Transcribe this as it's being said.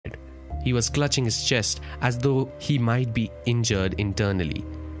He was clutching his chest as though he might be injured internally.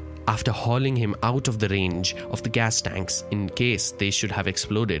 After hauling him out of the range of the gas tanks in case they should have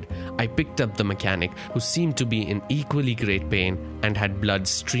exploded, I picked up the mechanic, who seemed to be in equally great pain and had blood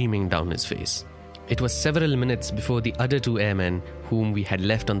streaming down his face. It was several minutes before the other two airmen, whom we had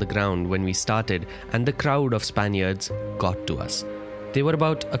left on the ground when we started, and the crowd of Spaniards got to us. They were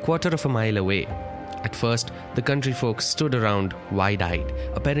about a quarter of a mile away. At first, the country folks stood around wide-eyed,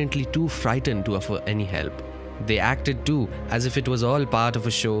 apparently too frightened to offer any help. They acted too as if it was all part of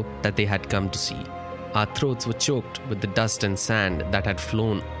a show that they had come to see. Our throats were choked with the dust and sand that had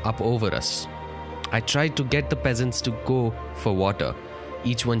flown up over us. I tried to get the peasants to go for water.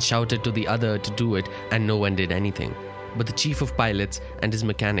 Each one shouted to the other to do it, and no one did anything. But the chief of pilots and his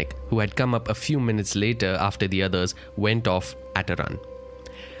mechanic, who had come up a few minutes later after the others, went off at a run.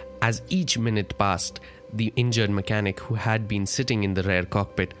 As each minute passed, the injured mechanic, who had been sitting in the rear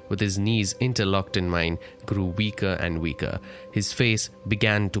cockpit with his knees interlocked in mine, grew weaker and weaker. His face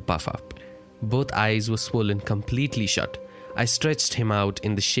began to puff up. Both eyes were swollen completely shut. I stretched him out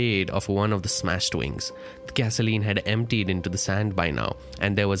in the shade of one of the smashed wings. The gasoline had emptied into the sand by now,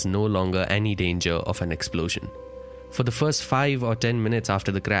 and there was no longer any danger of an explosion. For the first 5 or 10 minutes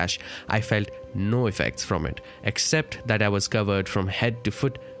after the crash, I felt no effects from it, except that I was covered from head to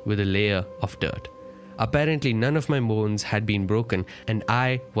foot with a layer of dirt. Apparently, none of my bones had been broken, and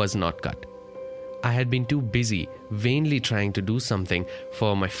I was not cut. I had been too busy, vainly trying to do something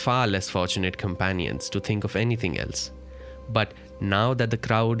for my far less fortunate companions, to think of anything else. But now that the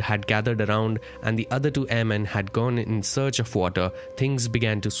crowd had gathered around and the other two airmen had gone in search of water, things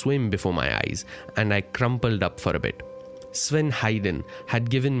began to swim before my eyes, and I crumpled up for a bit. Sven Hayden had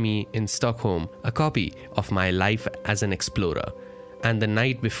given me in Stockholm a copy of my Life as an Explorer, and the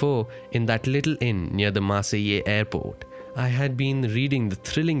night before, in that little inn near the Marseille airport, I had been reading the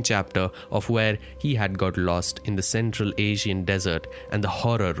thrilling chapter of where he had got lost in the Central Asian desert and the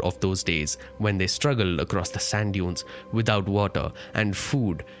horror of those days when they struggled across the sand dunes without water and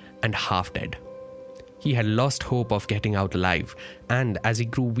food and half dead. He had lost hope of getting out alive, and as he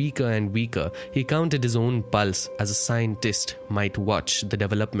grew weaker and weaker, he counted his own pulse as a scientist might watch the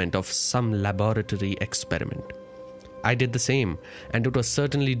development of some laboratory experiment. I did the same, and it was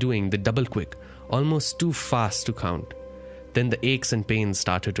certainly doing the double quick, almost too fast to count. Then the aches and pains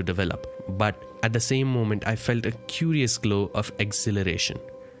started to develop, but at the same moment I felt a curious glow of exhilaration.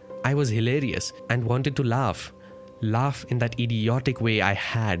 I was hilarious and wanted to laugh in that idiotic way I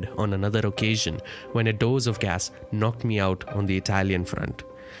had on another occasion when a dose of gas knocked me out on the Italian front.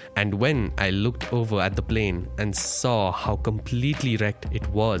 And when I looked over at the plane and saw how completely wrecked it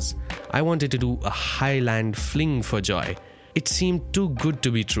was, I wanted to do a Highland fling for joy. It seemed too good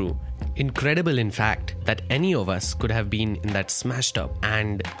to be true. Incredible, in fact, that any of us could have been in that smashed up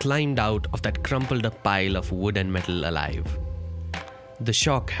and climbed out of that crumpled up pile of wood and metal alive. The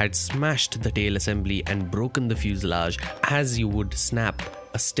shock had smashed the tail assembly and broken the fuselage as you would snap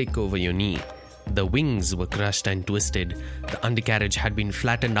a stick over your knee. The wings were crushed and twisted. The undercarriage had been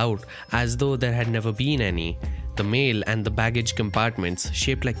flattened out as though there had never been any. The mail and the baggage compartments,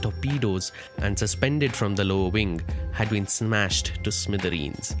 shaped like torpedoes and suspended from the lower wing, had been smashed to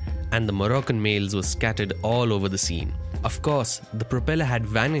smithereens, and the Moroccan mails were scattered all over the scene. Of course, the propeller had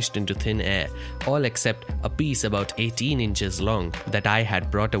vanished into thin air, all except a piece about 18 inches long that I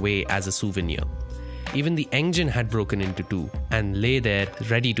had brought away as a souvenir. Even the engine had broken into two and lay there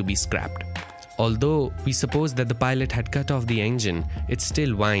ready to be scrapped. Although we supposed that the pilot had cut off the engine, it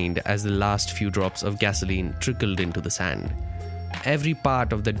still whined as the last few drops of gasoline trickled into the sand. Every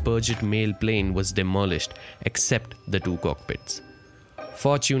part of that Burgett mail plane was demolished except the two cockpits.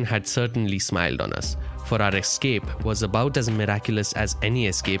 Fortune had certainly smiled on us, for our escape was about as miraculous as any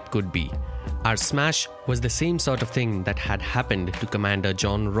escape could be. Our smash was the same sort of thing that had happened to Commander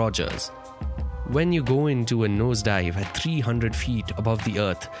John Rogers. When you go into a nosedive at 300 feet above the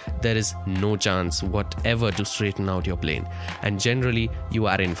earth, there is no chance whatever to straighten out your plane, and generally you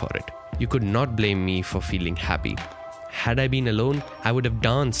are in for it. You could not blame me for feeling happy. Had I been alone, I would have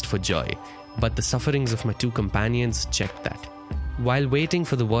danced for joy, but the sufferings of my two companions checked that. While waiting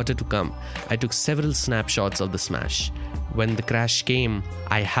for the water to come, I took several snapshots of the smash. When the crash came,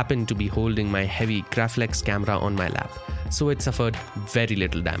 I happened to be holding my heavy Graflex camera on my lap, so it suffered very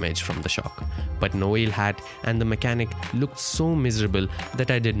little damage from the shock. But Noel hat and the mechanic looked so miserable that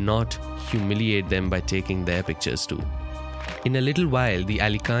I did not humiliate them by taking their pictures too. In a little while, the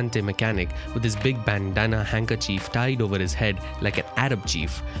Alicante mechanic, with his big bandana handkerchief tied over his head like an Arab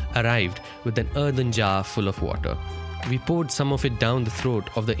chief, arrived with an earthen jar full of water. We poured some of it down the throat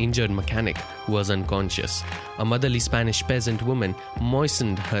of the injured mechanic, who was unconscious. A motherly Spanish peasant woman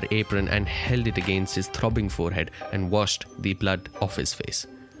moistened her apron and held it against his throbbing forehead and washed the blood off his face.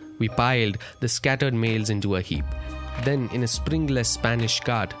 We piled the scattered mails into a heap. Then, in a springless Spanish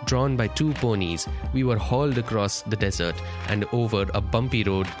cart drawn by 2 ponies, we were hauled across the desert and over a bumpy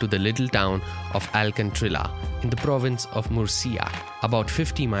road to the little town of Alcantrilla in the province of Murcia, about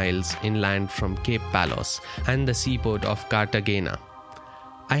 50 miles inland from Cape Palos and the seaport of Cartagena.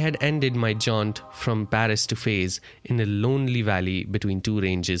 I had ended my jaunt from Paris to Fez in a lonely valley between 2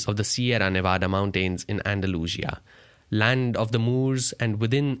 ranges of the Sierra Nevada mountains in Andalusia, land of the Moors and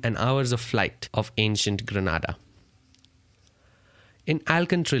within an hour's of flight of ancient Granada. In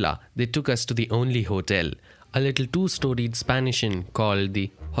Alcantrilla, they took us to the only hotel, a little 2-storied Spanish inn called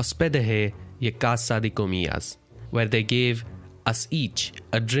the Hospedaje y Casa de Comillas, where they gave us each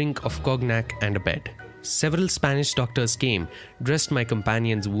a drink of cognac and a bed. Several Spanish doctors came, dressed my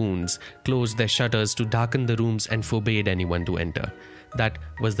companion's wounds, closed their shutters to darken the rooms and forbade anyone to enter. That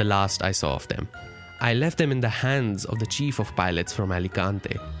was the last I saw of them. I left them in the hands of the chief of pilots from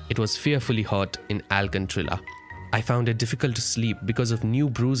Alicante. It was fearfully hot in Alcantrilla. I found it difficult to sleep because of new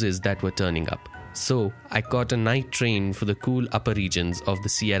bruises that were turning up. So, I caught a night train for the cool upper regions of the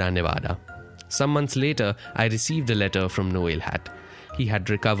Sierra Nevada. Some months later, I received a letter from Noel Hat. He had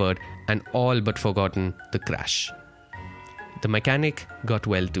recovered and all but forgotten the crash. The mechanic got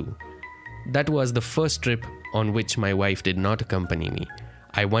well too. That was the first trip on which my wife did not accompany me.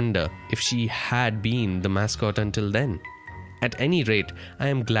 I wonder if she had been the mascot until then. At any rate, I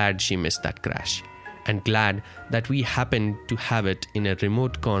am glad she missed that crash. And glad that we happened to have it in a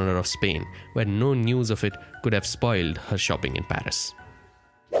remote corner of Spain where no news of it could have spoiled her shopping in Paris.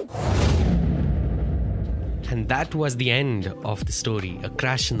 And that was the end of the story, A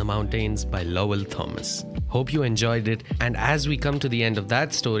Crash in the Mountains by Lowell Thomas. Hope you enjoyed it, and as we come to the end of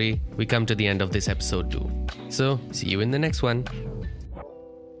that story, we come to the end of this episode too. So, see you in the next one.